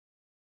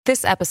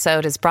This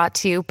episode is brought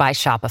to you by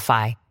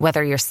Shopify.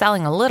 Whether you're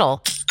selling a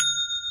little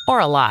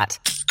or a lot,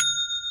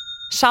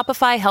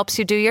 Shopify helps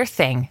you do your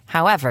thing,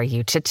 however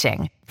you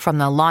cha-ching. From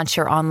the launch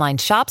your online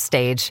shop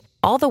stage,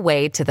 all the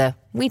way to the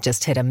we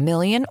just hit 1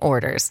 million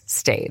orders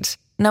stage.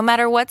 No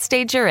matter what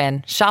stage you're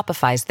in,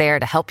 Shopify's there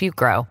to help you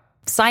grow.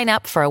 Sign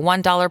up for a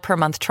 $1 per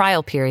month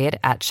trial period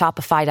at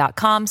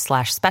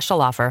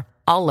shopify.com/special offer,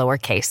 all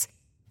lowercase.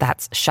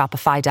 That's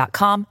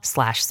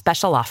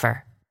shopify.com/special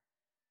offer.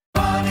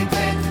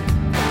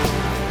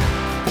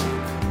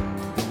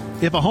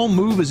 If a home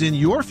move is in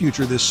your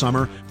future this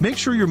summer, make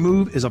sure your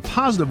move is a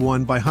positive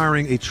one by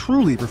hiring a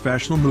truly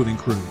professional moving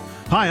crew.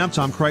 Hi, I'm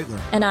Tom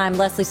Kreitler. And I'm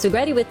Leslie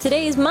Sugretti with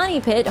today's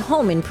Money Pit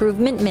Home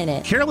Improvement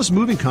Minute. Careless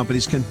moving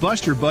companies can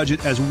bust your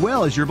budget as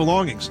well as your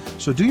belongings,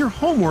 so do your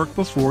homework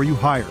before you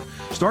hire.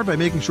 Start by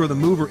making sure the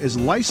mover is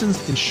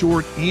licensed,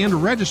 insured,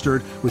 and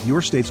registered with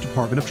your state's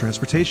Department of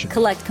Transportation.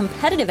 Collect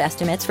competitive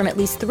estimates from at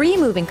least 3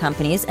 moving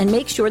companies and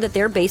make sure that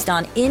they're based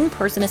on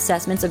in-person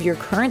assessments of your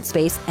current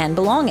space and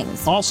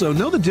belongings. Also,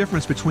 know the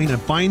difference between a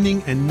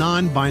binding and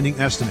non-binding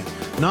estimate.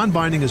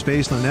 Non-binding is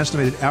based on an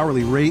estimated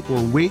hourly rate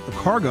or weight of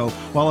cargo,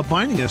 while a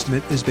binding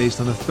estimate is based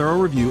on a thorough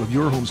review of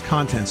your home's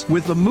contents,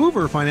 with the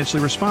mover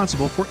financially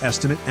responsible for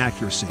estimate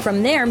accuracy.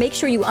 From there, make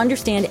sure you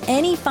understand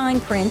any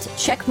fine print,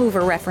 check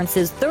mover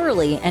references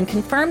thoroughly, and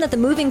confirm that the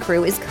moving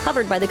crew is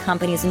covered by the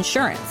company's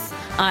insurance.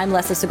 I'm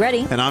Leslie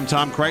Sugretti. And I'm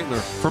Tom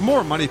Kreitler. For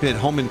more Money Pit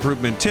home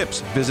improvement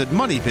tips, visit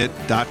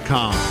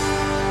MoneyPit.com.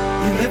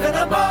 You live in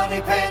a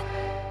money pit.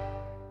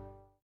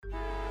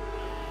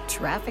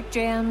 Traffic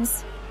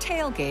jams,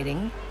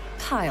 tailgating,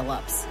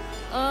 pile-ups.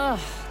 Ugh,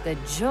 the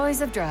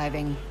joys of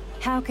driving.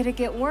 How could it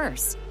get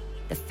worse?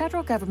 The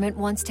federal government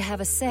wants to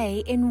have a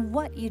say in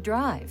what you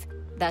drive.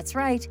 That's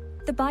right.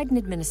 The Biden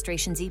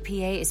administration's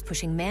EPA is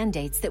pushing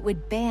mandates that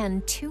would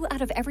ban 2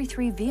 out of every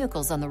 3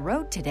 vehicles on the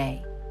road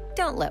today.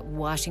 Don't let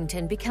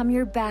Washington become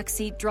your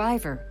backseat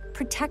driver.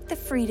 Protect the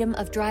freedom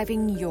of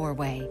driving your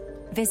way.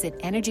 Visit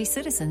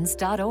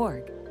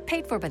EnergyCitizens.org.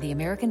 Paid for by the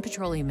American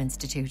Petroleum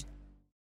Institute.